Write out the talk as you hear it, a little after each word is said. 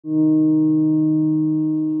This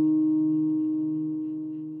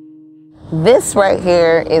right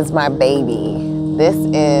here is my baby. This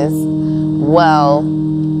is, well,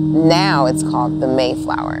 now it's called the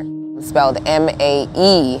Maeflower. It's spelled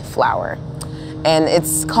M-A-E flower. And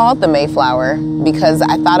it's called the Maeflower because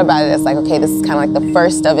I thought about it as like, okay, this is kind of like the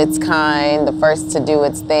first of its kind, the first to do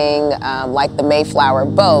its thing, like the Maeflower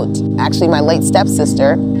boat. Actually, my late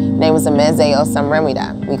stepsister, her name was Emeze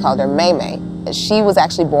Osamremida. We called her Maymay. She was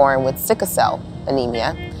actually born with sickle cell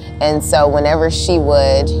anemia. And so whenever she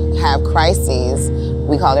would have crises,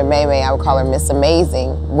 we called her Maymay, I would call her Miss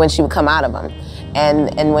Amazing, when she would come out of them.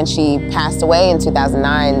 And when she passed away in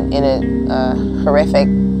 2009 in a horrific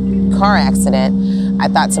car accident, I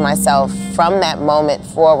thought to myself, from that moment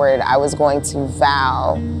forward, I was going to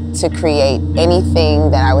vow to create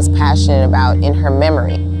anything that I was passionate about in her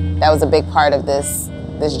memory. That was a big part of this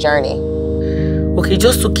journey. Okay,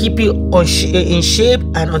 just to keep you in shape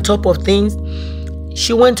and on top of things,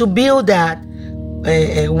 she went to build that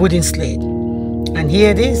wooden sled. And here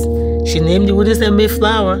it is. She named the wooden sled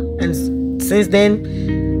Maeflower, and since then,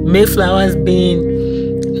 Maeflower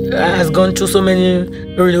has gone through so many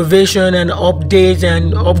renovation and updates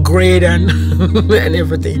and upgrade and and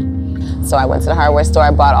everything. So I went to the hardware store,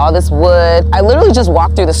 I bought all this wood. I literally just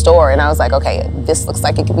walked through the store and I was like, okay, this looks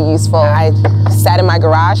like it could be useful. I sat in my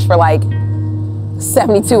garage for like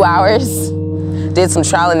 72 hours, did some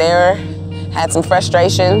trial and error, had some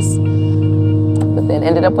frustrations, but then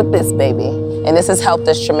ended up with this baby. And this has helped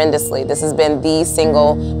us tremendously. This has been the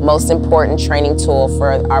single most important training tool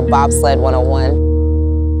for our Bobsled 101.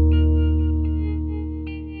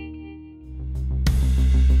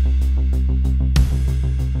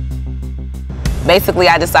 Basically,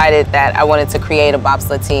 I decided that I wanted to create a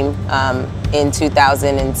bobsled team in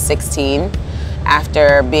 2016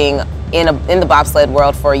 after being in the bobsled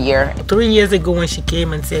world for a year. 3 years ago when she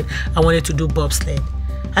came and said, I wanted to do bobsled.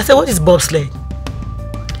 I said, what is bobsled?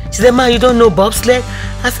 She said, Ma, you don't know bobsled?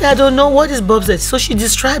 I said, I don't know what is bobsled. So she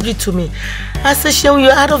described it to me. I said, Shem,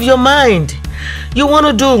 you're out of your mind. You want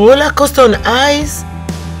to do roller coaster on ice?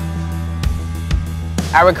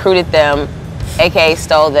 I recruited them, aka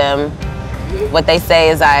stole them. What they say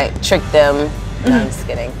is I tricked them. No, I'm just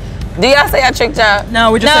kidding. Do y'all say I tricked y'all?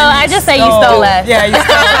 No, we're just saying I just say you stole us. Yeah, you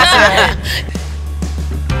stole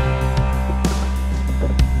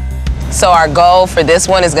us. So our goal for this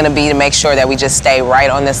one is going to be to make sure that we just stay right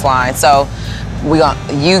on this line. So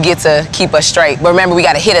you get to keep us straight. But remember, we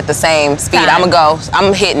got to hit at the same speed.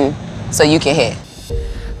 I'm hitting so you can hit.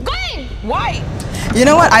 Green! White! You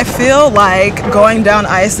know what? I feel like going down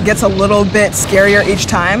ice gets a little bit scarier each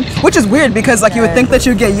time, which is weird because like you would think that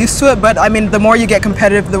you'd get used to it, but I mean, the more you get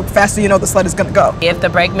competitive, the faster you know the sled is gonna go. If the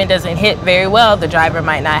brakeman doesn't hit very well, the driver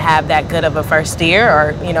might not have that good of a first steer,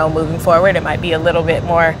 or, you know, moving forward, it might be a little bit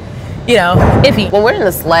more, you know, iffy. When we're in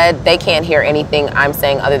the sled, they can't hear anything I'm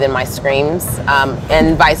saying other than my screams,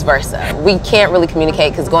 and vice versa. We can't really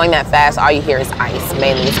communicate because going that fast, all you hear is ice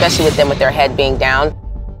mainly, especially with them with their head being down.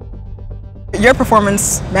 Your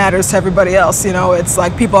performance matters to everybody else, you know, it's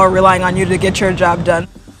like people are relying on you to get your job done.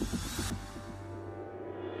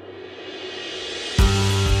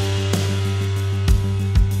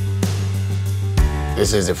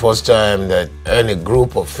 This is the first time that any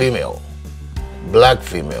group of black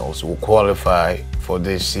females will qualify for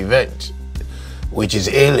this event, which is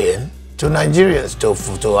alien to Nigerians, to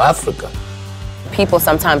Africa. People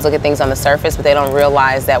sometimes look at things on the surface, but they don't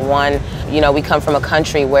realize that one, you know, we come from a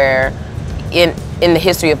country where in the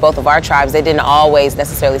history of both of our tribes, they didn't always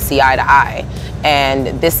necessarily see eye to eye. And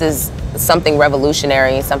this is something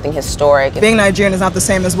revolutionary, something historic. Being Nigerian is not the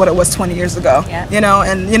same as what it was 20 years ago, you know,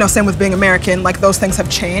 and you know, same with being American, like those things have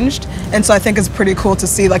changed. And so I think it's pretty cool to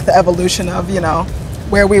see like the evolution of, you know,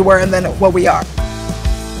 where we were and then what we are.